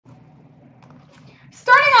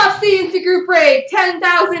CNC Group break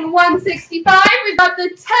 10,165. We've got the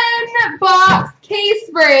 10-box case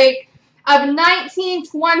break of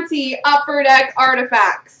 1920 Upper Deck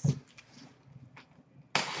Artifacts.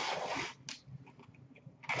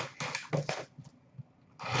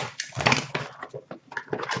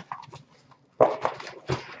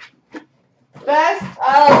 Best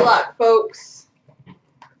of luck, folks.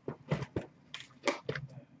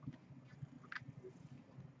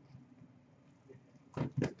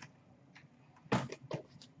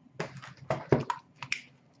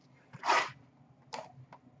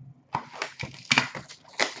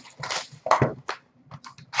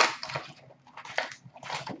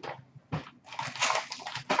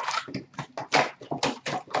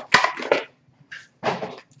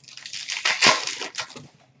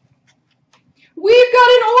 We've got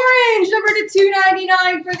an orange, number to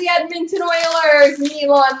 299 for the Edmonton Oilers,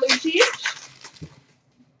 Milan Lucic.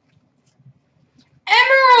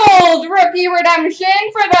 Emerald, rookie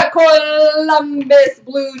redemption for the Columbus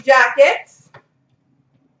Blue Jackets.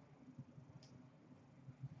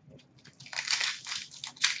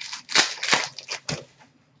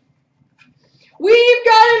 We've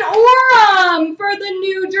got an Aurum for the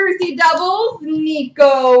New Jersey Devils,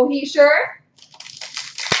 Nico Hischier.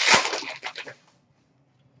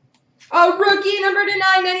 A rookie number to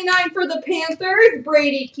 999 for the Panthers,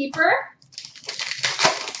 Brady Keeper.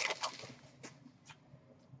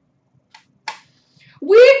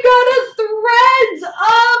 We've got a Threads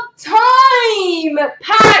of Time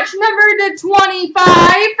patch number to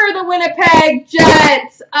 25 for the Winnipeg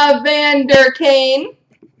Jets, Evander Kane.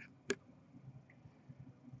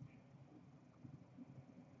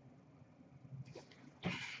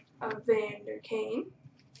 Evander Kane.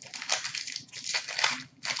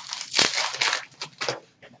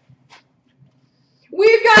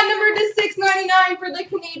 We've got number to 699 for the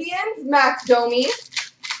Canadiens, Max Domi.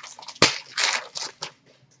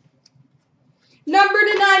 Number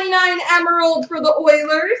to 99 Emerald for the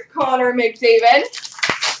Oilers, Connor McDavid.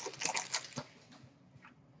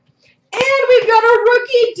 And we've got a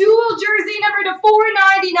rookie dual jersey number to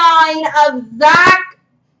 499 of Zach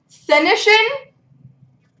Senyshyn.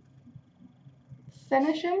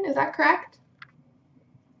 Senyshyn, is that correct?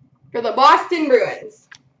 For the Boston Bruins.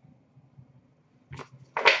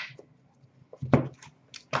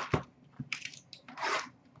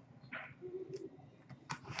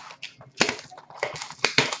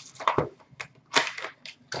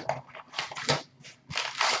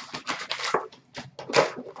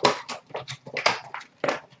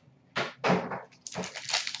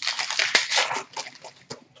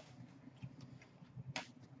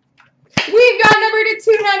 We've got number to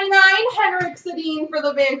 299, Henrik Sedin for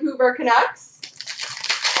the Vancouver Canucks.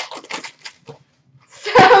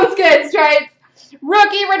 Sounds good, Stripes.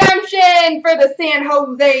 Rookie redemption for the San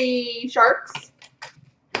Jose Sharks.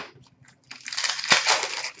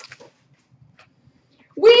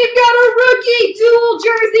 We've got a rookie dual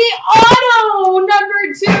jersey auto,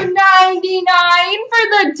 number 299 for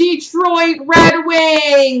the Detroit Red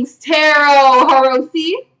Wings, Taro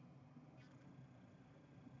Hirose.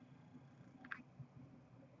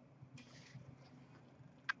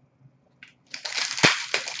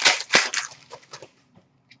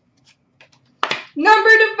 Number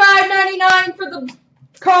to 599 for the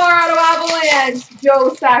Colorado Avalanche,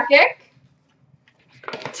 Joe Sakic.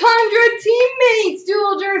 Tundra Teammates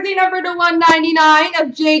dual jersey number to 199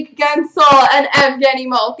 of Jake Gensel and Evgeny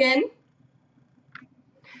Malkin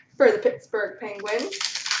for the Pittsburgh Penguins.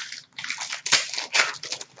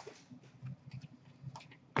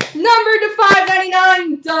 Number to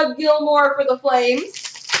 599, Doug Gilmour for the Flames.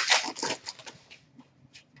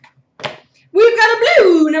 We've got a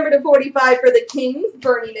blue, number to 45 for the Kings,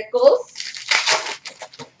 Bernie Nichols.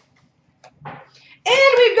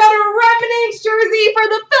 And we've got a Remnants jersey for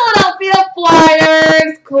the Philadelphia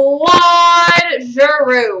Flyers, Claude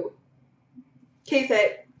Giroux. Case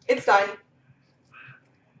it. It's done.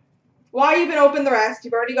 Why even open the rest?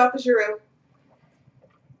 You've already got the Giroux.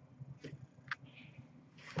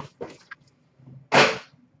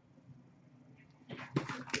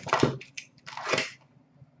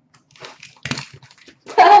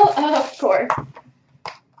 Well, of course.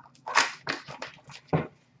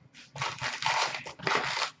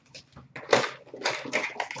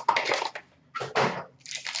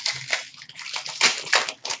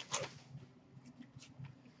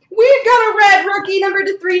 We've got a red rookie number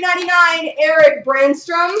to 399, Eric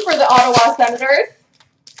Brandstrom for the Ottawa Senators.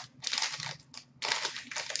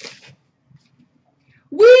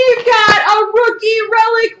 We've got a rookie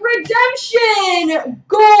relic redemption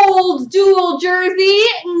gold dual jersey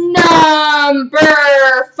number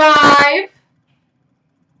 5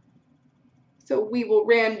 So we will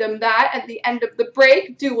random that at the end of the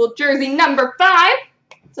break. Dual jersey number 5.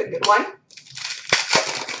 It's a good one.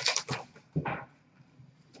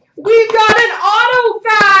 We've got an auto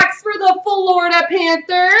fax for the Florida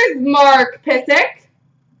Panthers, Mark Pissick.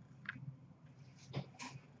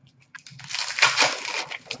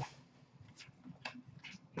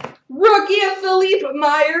 Rookie of Philippe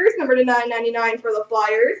Myers, number to 999 for the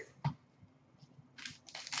Flyers.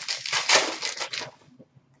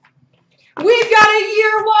 We've got a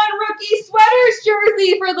year 1 rookie sweaters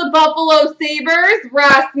jersey for the Buffalo Sabres,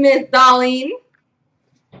 Rasmus Dahlin.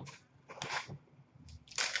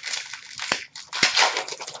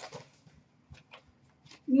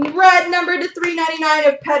 Red number to 399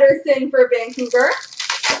 of Pettersson for Vancouver.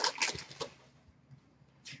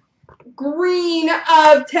 Green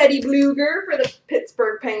of Teddy Bluger for the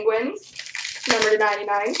Pittsburgh Penguins, number to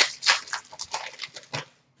 99.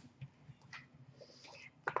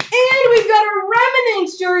 And we've got a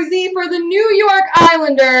remnants jersey for the New York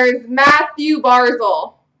Islanders, Matthew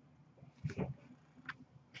Barzal.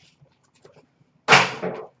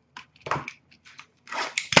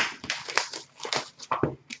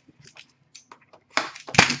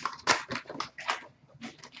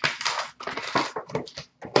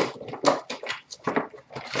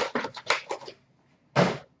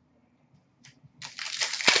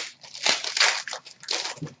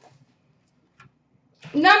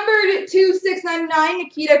 Numbered to 699,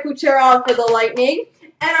 Nikita Kucherov for the Lightning.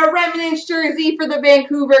 And a remnants jersey for the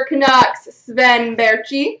Vancouver Canucks, Sven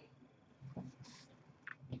Berchi.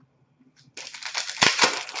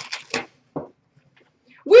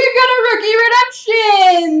 We've got a rookie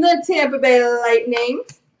redemption, the Tampa Bay Lightning.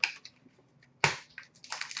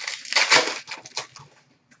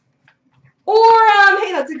 Orem,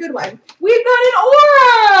 hey, that's a good one. We've got an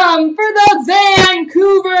Orem for the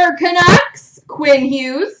Vancouver Canucks, Quinn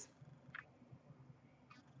Hughes.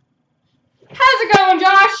 How's it going,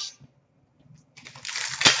 Josh?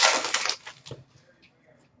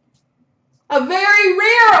 A very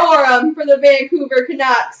rare Orem for the Vancouver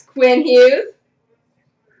Canucks, Quinn Hughes.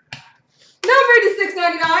 Number to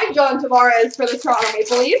 699, John Tavares for the Toronto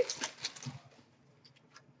Maple Leafs.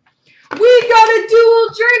 We've got a dual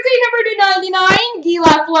jersey, number to 99, Guy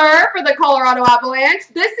Lafleur for the Colorado Avalanche.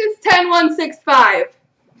 This is 10165.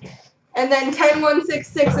 And then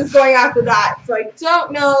 10166 is going after that. So I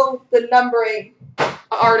don't know the numbering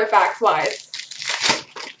artifacts-wise.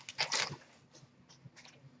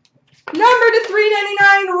 Number to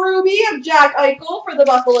 399, Ruby of Jack Eichel for the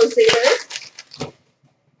Buffalo Sabres.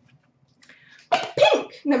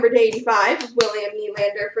 Pink, number to 85, William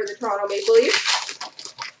Nylander for the Toronto Maple Leafs.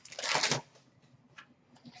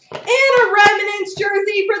 And a remnants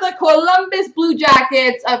jersey for the Columbus Blue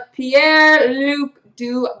Jackets of Pierre-Luc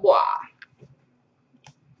Dubois.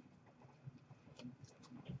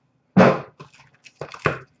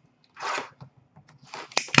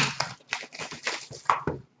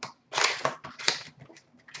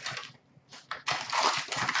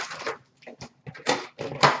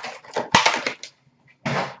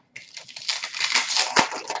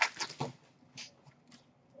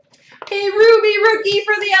 A Ruby rookie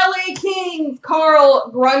for the LA Kings,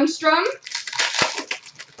 Carl Grundstrom.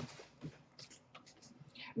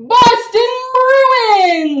 Boston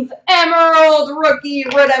Bruins, Emerald rookie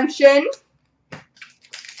redemption.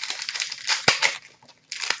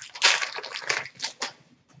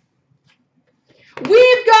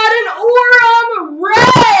 We've got an Orem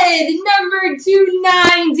red, number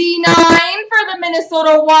 299 for the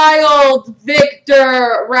Minnesota Wild,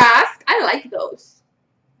 Victor Rask. I like those.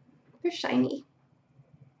 They're shiny.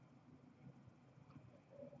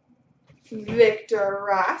 Victor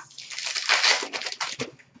Rask.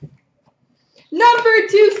 Number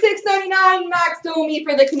 2699, Max Domi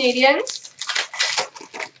for the Canadiens.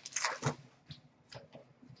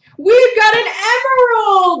 We've got an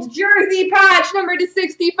emerald jersey patch, number to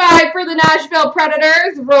 65 for the Nashville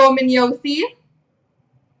Predators, Roman Josi.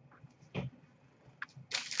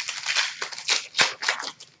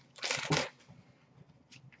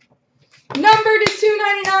 Number to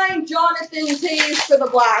 299, Jonathan Toews for the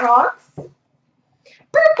Blackhawks.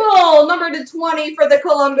 Purple, number to 20 for the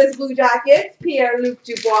Columbus Blue Jackets, Pierre-Luc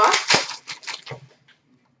Dubois.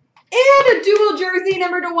 And a dual jersey,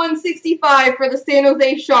 number to 165 for the San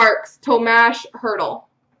Jose Sharks, Tomas Hertl.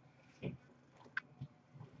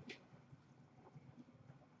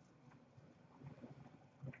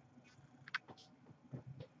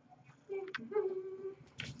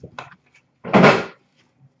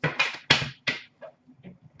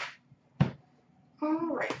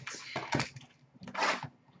 All right.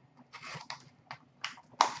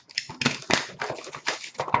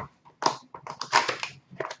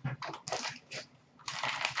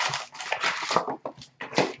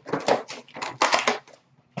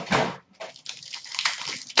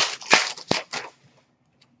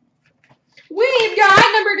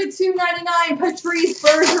 number to 299, Patrice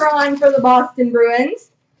Bergeron for the Boston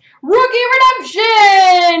Bruins. Rookie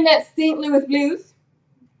redemption, St. Louis Blues.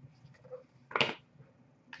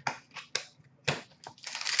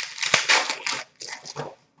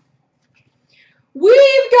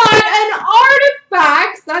 We've got an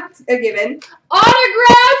Artifacts, that's a given,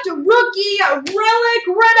 autographed rookie relic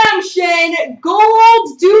redemption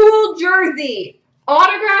gold dual jersey.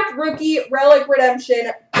 Autographed rookie relic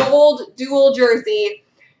redemption gold dual jersey.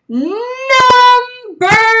 Number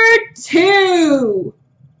 2.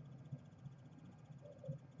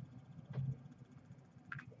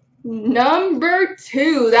 Number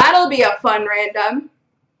 2. That'll be a fun random.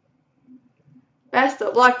 Best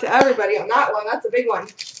of luck to everybody on that one. That's a big one.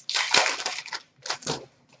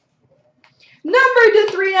 Number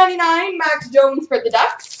to 399, Max Jones for the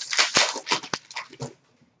Ducks.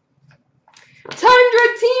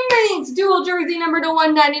 Tundra Teammates dual jersey number to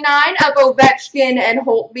 199 of Ovechkin and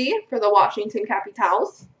Holtby for the Washington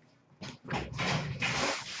Capitals.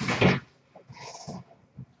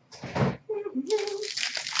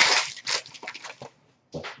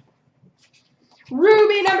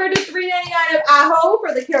 Ruby number to 399 of Aho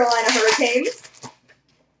for the Carolina Hurricanes.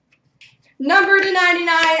 Number to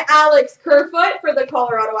 99, Alex Kerfoot for the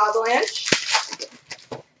Colorado Avalanche.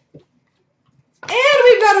 And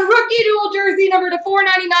we've got a rookie dual jersey number to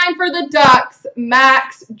 499 for the Ducks,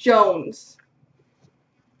 Max Jones.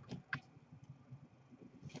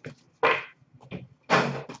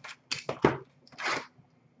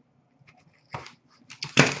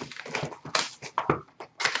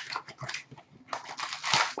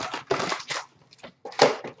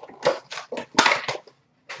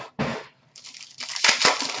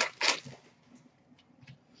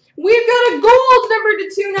 We've got a gold number to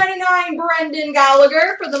 299, Brendan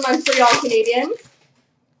Gallagher for the Montreal Canadiens.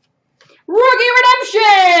 Rookie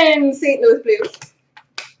redemption, St. Louis Blues.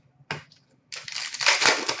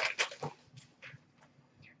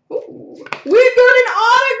 Ooh. We've got an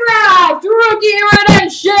autographed rookie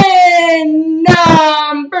redemption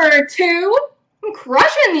number 2. I'm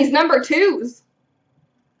crushing these number 2s.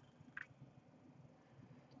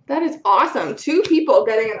 That is awesome. 2 people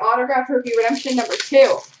getting an autographed rookie redemption number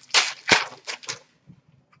 2.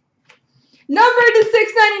 Number to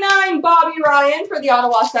 699, Bobby Ryan for the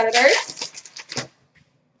Ottawa Senators.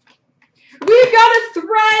 We've got a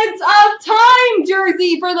Threads of Time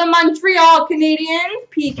jersey for the Montreal Canadiens,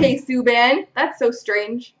 PK Subban. That's so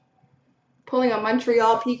strange. Pulling a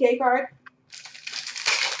Montreal PK card.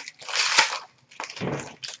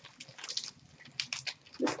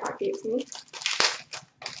 This pack gives me.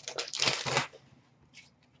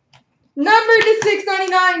 Number to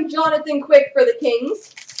 699, Jonathan Quick for the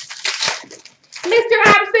Kings. Mr.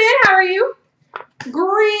 Abspan, how are you?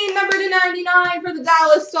 Green number to 99 for the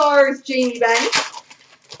Dallas Stars, Jamie Benn.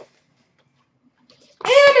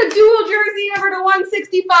 And a dual jersey number to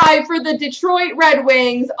 165 for the Detroit Red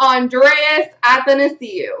Wings, Andreas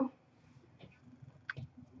Athanasiou.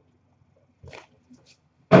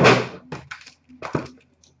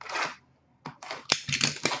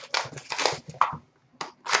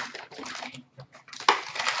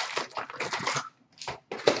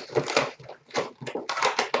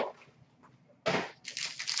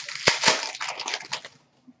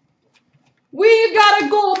 We've got a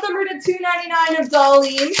gold number to 299 of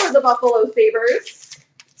Darlene for the Buffalo Sabres.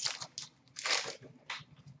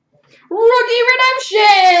 Rookie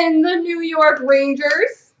redemption, the New York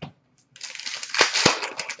Rangers.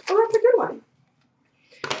 Oh, that's a good one.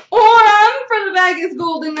 For the Vegas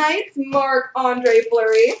Golden Knights, Marc-Andre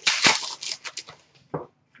Fleury.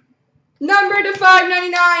 Number to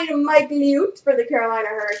 599, Mike Liut for the Carolina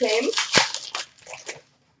Hurricanes.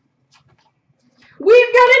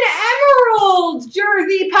 We've got an Emerald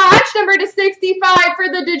jersey patch, number to 65 for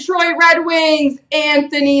the Detroit Red Wings,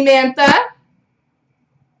 Anthony Mantha.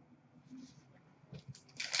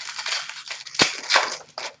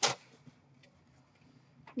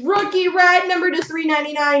 Rookie red, number to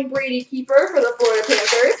 399, Brady Keeper for the Florida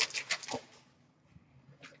Panthers.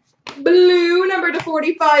 Blue, number to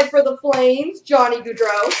 45 for the Flames, Johnny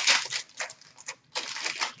Gaudreau.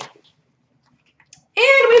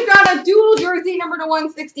 And we've got a dual jersey number to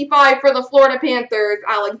 165 for the Florida Panthers,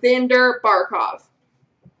 Alexander Barkov.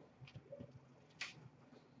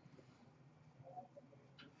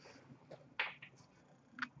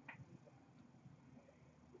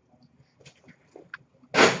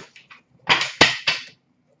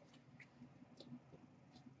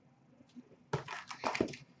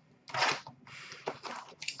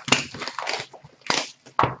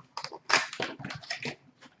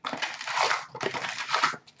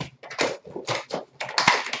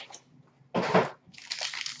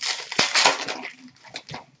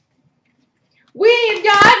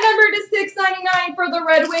 /99 for the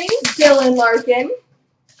Red Wings, Dylan Larkin.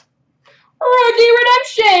 Rookie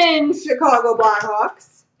redemption, Chicago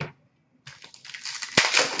Blackhawks.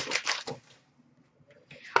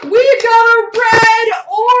 We've got a red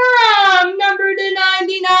Aurum, number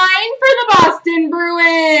 /99 for the Boston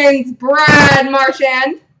Bruins, Brad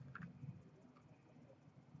Marchand.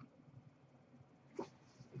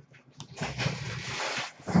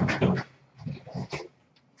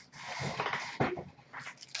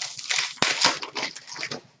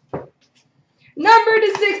 Number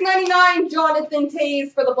 /699, Jonathan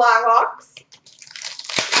Toews for the Blackhawks.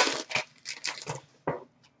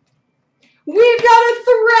 We've got a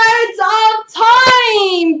Threads of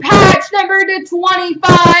Time patch number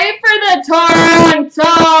 /25 for the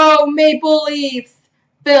Toronto Maple Leafs,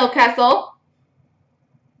 Phil Kessel.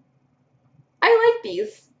 I like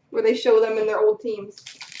these, where they show them in their old teams.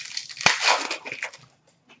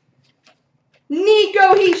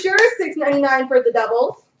 Nico Hischier, $6.99 for the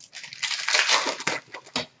Devils.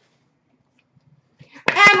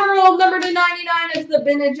 Emerald number /99 is the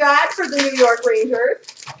Binajad for the New York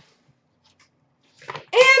Rangers.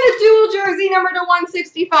 And a dual jersey number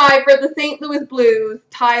 /165 for the St. Louis Blues,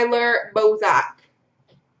 Tyler Bozak.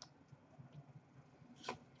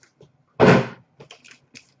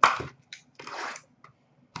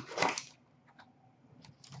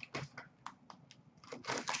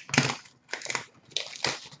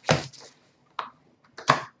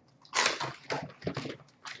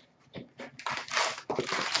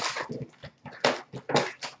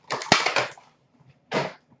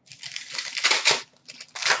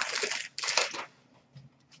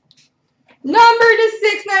 Number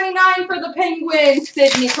 /699 for the Penguins,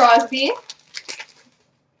 Sidney Crosby.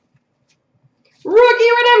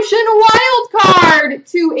 Rookie redemption wild card,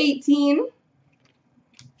 /18.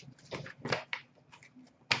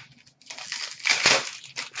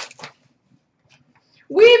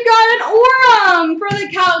 We've got an Aurum for the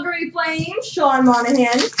Calgary Flames, Sean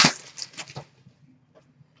Monahan.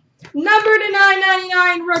 Number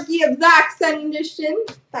 /999 rookie of Zach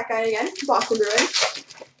Sendishin, that guy again, Boston Bruins.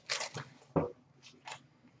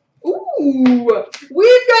 Ooh,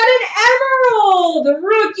 we've got an Emerald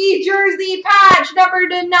rookie jersey patch number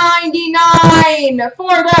 /99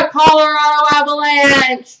 for the Colorado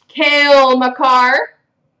Avalanche, Cale Makar.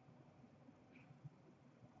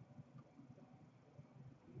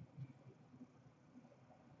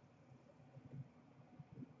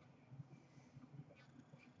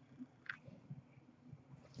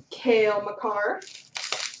 Cale Makar.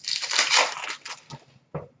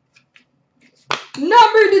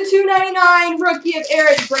 Number /299 rookie of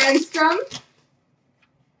Eric Brandstrom.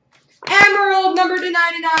 Emerald number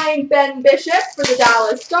 /99 Ben Bishop for the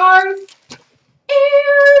Dallas Stars.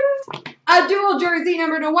 And a dual jersey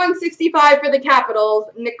number /165 for the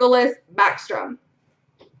Capitals, Nicholas Backstrom.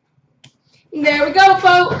 There we go,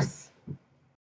 folks.